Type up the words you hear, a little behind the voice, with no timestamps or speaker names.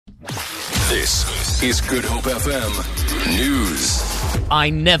This is Good Hope FM News. I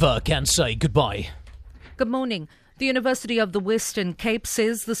never can say goodbye. Good morning. The University of the Western Cape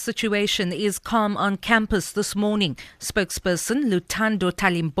says the situation is calm on campus this morning. Spokesperson Luthando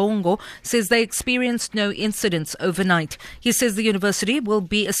Tyalibongo says they experienced no incidents overnight. He says the university will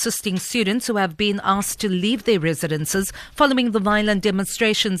be assisting students who have been asked to leave their residences following the violent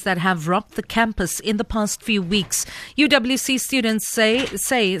demonstrations that have rocked the campus in the past few weeks. UWC students say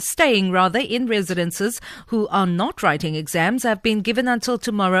staying in residences who are not writing exams have been given until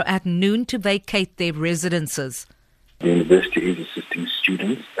tomorrow at noon to vacate their residences. The university is assisting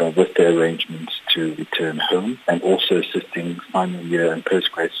students with their arrangements to return home and also assisting final year and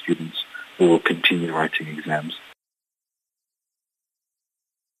postgrad students who will continue writing exams.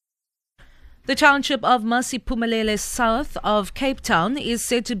 The township of Masiphumelele south of Cape Town is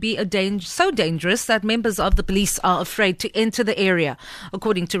said to be so dangerous that members of the police are afraid to enter the area.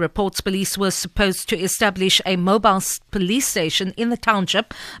 According to reports, police were supposed to establish a mobile police station in the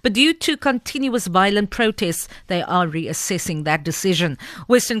township, but due to continuous violent protests, they are reassessing that decision.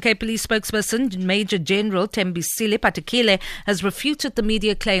 Western Cape Police spokesperson Major General Tembisile Patekile has refuted the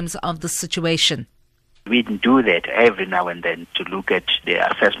media claims of the situation. We do that every now and then to look at the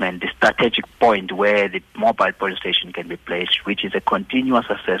assessment, the strategic point where the mobile police station can be placed, which is a continuous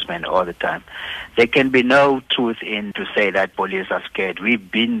assessment all the time. There can be no truth in to say that police are scared.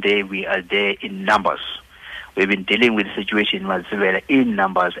 We've been there, we are there in numbers. We've been dealing with the situation in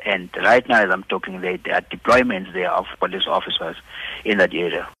numbers, and right now as I'm talking, there are deployments there of police officers in that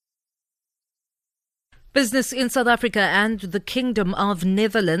area. Business in South Africa and the Kingdom of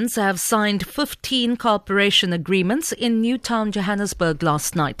Netherlands have signed 15 cooperation agreements in Newtown, Johannesburg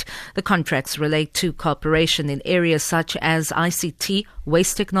last night. The contracts relate to cooperation in areas such as ICT,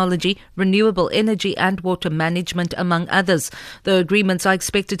 waste technology, renewable energy and water management, among others. The agreements are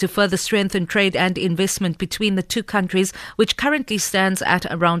expected to further strengthen trade and investment between the two countries, which currently stands at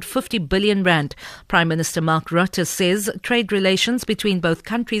around 50 billion rand. Prime Minister Mark Rutte says trade relations between both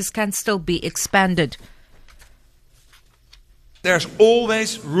countries can still be expanded. There's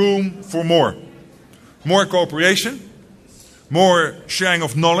always room for more. More cooperation, more sharing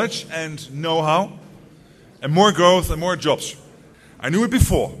of knowledge and know-how, and more growth and more jobs. I knew it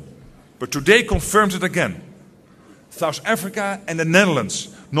before, but today confirms it again. South Africa and the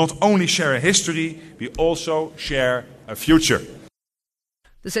Netherlands not only share a history, we also share a future.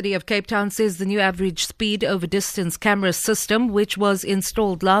 The City of Cape Town says the new average speed over distance camera system, which was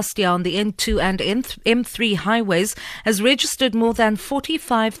installed last year on the N2 and M3 highways, has registered more than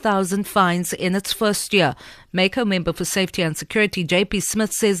 45,000 fines in its first year. MACO member for Safety and Security JP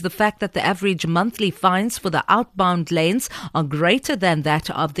Smith says the fact that the average monthly fines for the outbound lanes are greater than that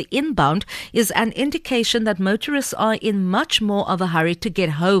of the inbound is an indication that motorists are in much more of a hurry to get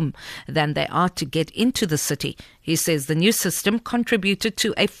home than they are to get into the city. He says the new system contributed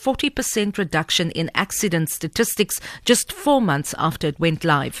to a 40% reduction in accident statistics just 4 months after it went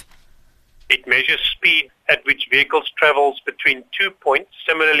live. It measures speed at which vehicles travels between 2 points,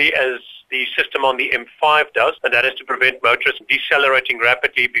 similarly as the system on the M5 does, and that is to prevent motorists decelerating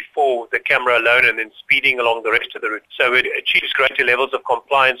rapidly before the camera alone and then speeding along the rest of the route. So it achieves greater levels of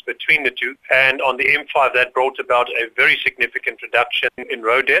compliance between the two, and on the M5 that brought about a very significant reduction in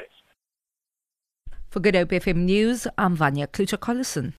road deaths. For Good Hope FM News, I'm Vanya Kluter-Collison.